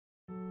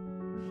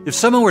If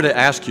someone were to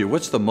ask you,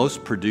 what's the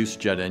most produced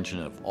jet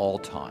engine of all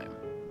time,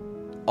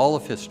 all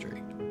of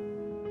history?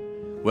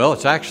 Well,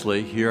 it's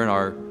actually here in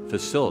our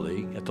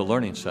facility at the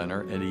Learning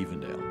Center at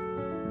Evendale.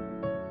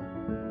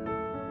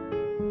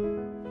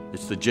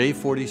 It's the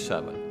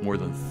J-47. More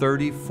than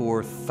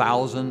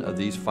 34,000 of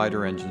these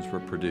fighter engines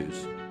were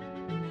produced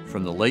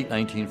from the late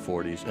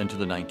 1940s into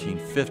the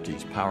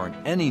 1950s, powering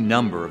any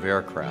number of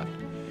aircraft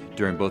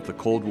during both the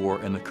Cold War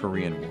and the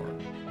Korean War.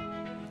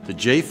 The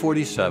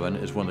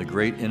J-47 is one of the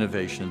great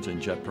innovations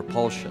in jet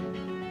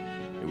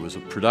propulsion. It was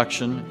a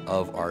production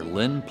of our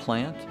Lynn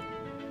plant.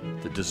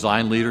 The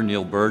design leader,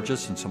 Neil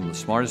Burgess, and some of the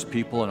smartest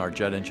people in our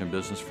jet engine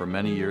business for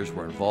many years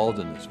were involved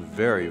in this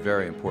very,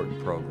 very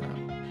important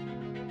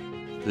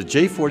program. The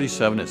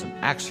J-47 is an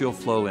axial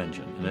flow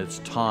engine, and at its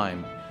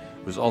time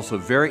was also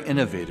very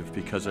innovative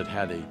because it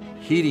had a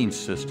heating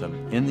system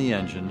in the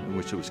engine in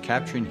which it was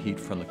capturing heat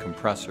from the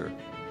compressor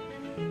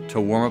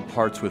to warm up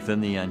parts within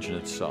the engine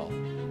itself.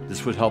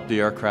 This would help the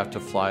aircraft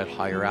to fly at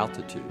higher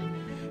altitude.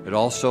 It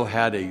also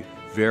had a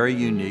very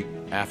unique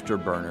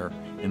afterburner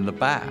in the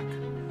back.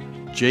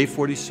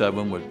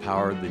 J-47 would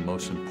power the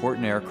most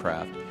important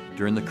aircraft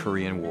during the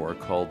Korean War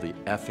called the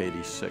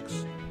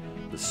F-86.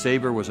 The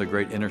Sabre was a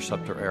great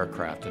interceptor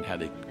aircraft and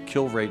had a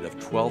kill rate of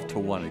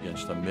 12-1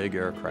 against the MiG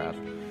aircraft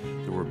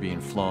that were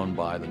being flown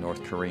by the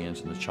North Koreans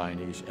and the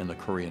Chinese in the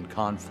Korean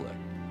conflict.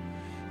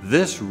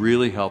 This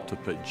really helped to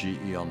put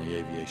GE on the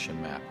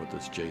aviation map with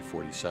this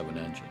J-47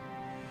 engine.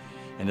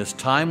 And as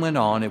time went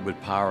on, it would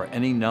power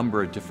any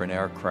number of different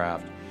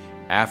aircraft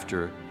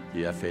after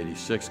the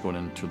F-86 going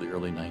into the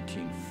early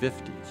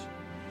 1950s.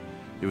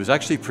 It was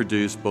actually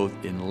produced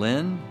both in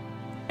Lynn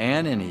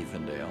and in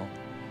Evendale,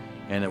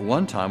 and at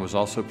one time was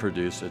also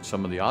produced at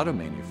some of the auto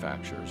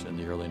manufacturers in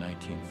the early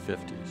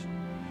 1950s.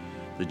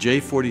 The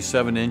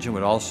J-47 engine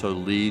would also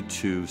lead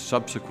to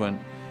subsequent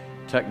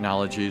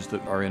technologies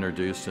that are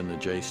introduced in the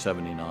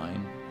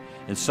J-79,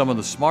 and some of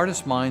the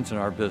smartest minds in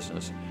our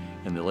business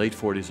in the late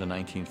 40s and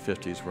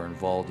 1950s were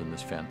involved in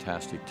this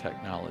fantastic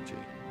technology.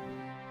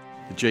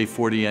 The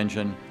J-40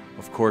 engine,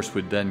 of course,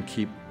 would then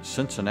keep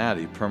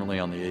Cincinnati permanently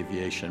on the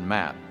aviation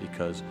map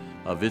because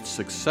of its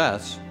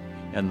success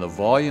and the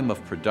volume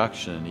of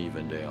production in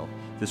Evendale.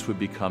 This would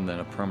become then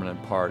a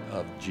permanent part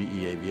of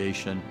GE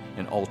Aviation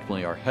and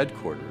ultimately our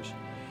headquarters,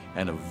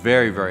 and a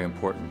very, very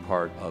important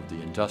part of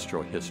the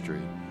industrial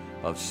history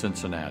of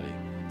Cincinnati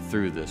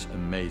through this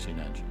amazing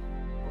engine.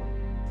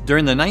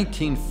 During the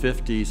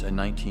 1950s and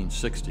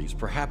 1960s,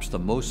 perhaps the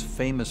most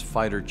famous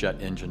fighter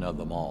jet engine of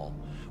them all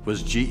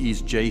was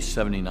GE's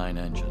J-79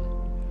 engine.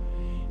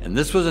 And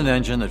this was an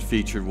engine that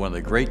featured one of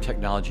the great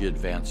technology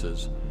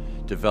advances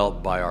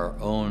developed by our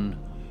own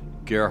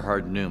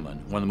Gerhard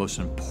Neumann, one of the most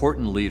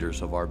important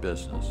leaders of our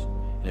business.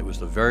 And it was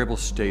the variable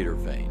stator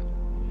vane.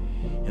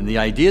 And the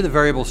idea of the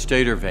variable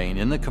stator vane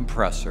in the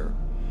compressor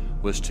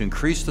was to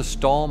increase the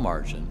stall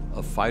margin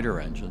of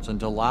fighter engines and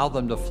to allow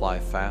them to fly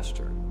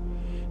faster.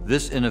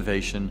 This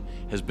innovation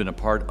has been a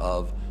part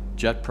of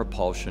jet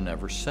propulsion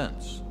ever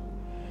since.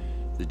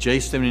 The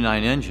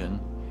J-79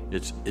 engine,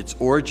 its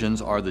origins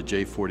are the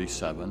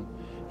J-47,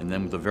 and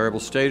then with the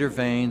variable stator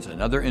vanes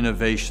and other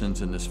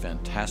innovations in this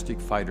fantastic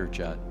fighter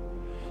jet,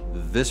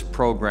 this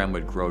program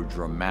would grow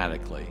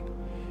dramatically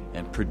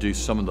and produce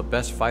some of the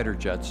best fighter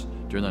jets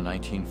during the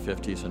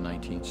 1950s and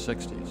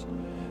 1960s,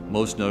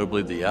 most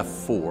notably the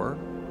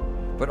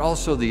F-4, but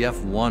also the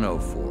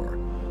F-104.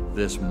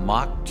 This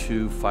Mach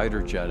 2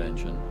 fighter jet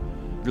engine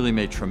really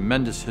made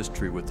tremendous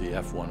history with the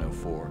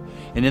F-104.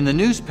 And in the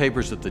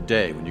newspapers of the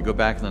day, when you go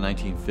back in the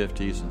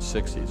 1950s and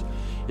 60s,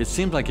 it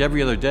seemed like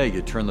every other day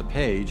you'd turn the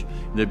page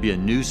and there'd be a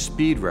new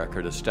speed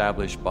record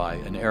established by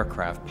an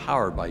aircraft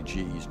powered by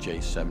GE's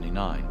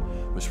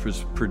J-79, which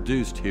was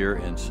produced here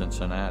in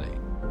Cincinnati.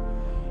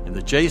 And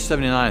the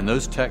J-79,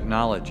 those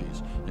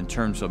technologies, in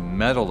terms of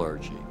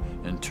metallurgy,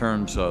 in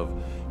terms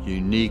of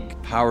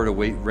unique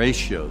power-to-weight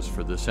ratios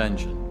for this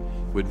engine,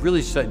 would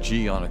really set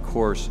GE on a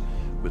course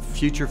with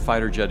future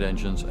fighter jet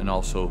engines and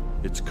also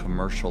its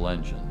commercial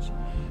engines.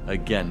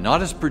 Again,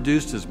 not as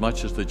produced as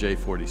much as the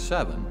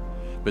J-47,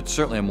 but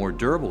certainly a more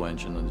durable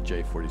engine than the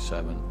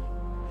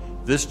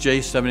J-47. This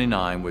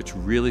J-79, which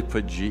really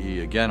put GE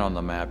again on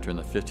the map during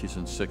the 50s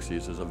and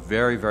 60s, is a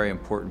very, very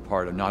important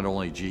part of not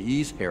only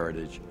GE's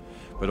heritage,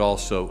 but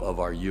also of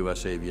our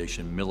U.S.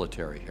 aviation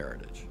military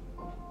heritage.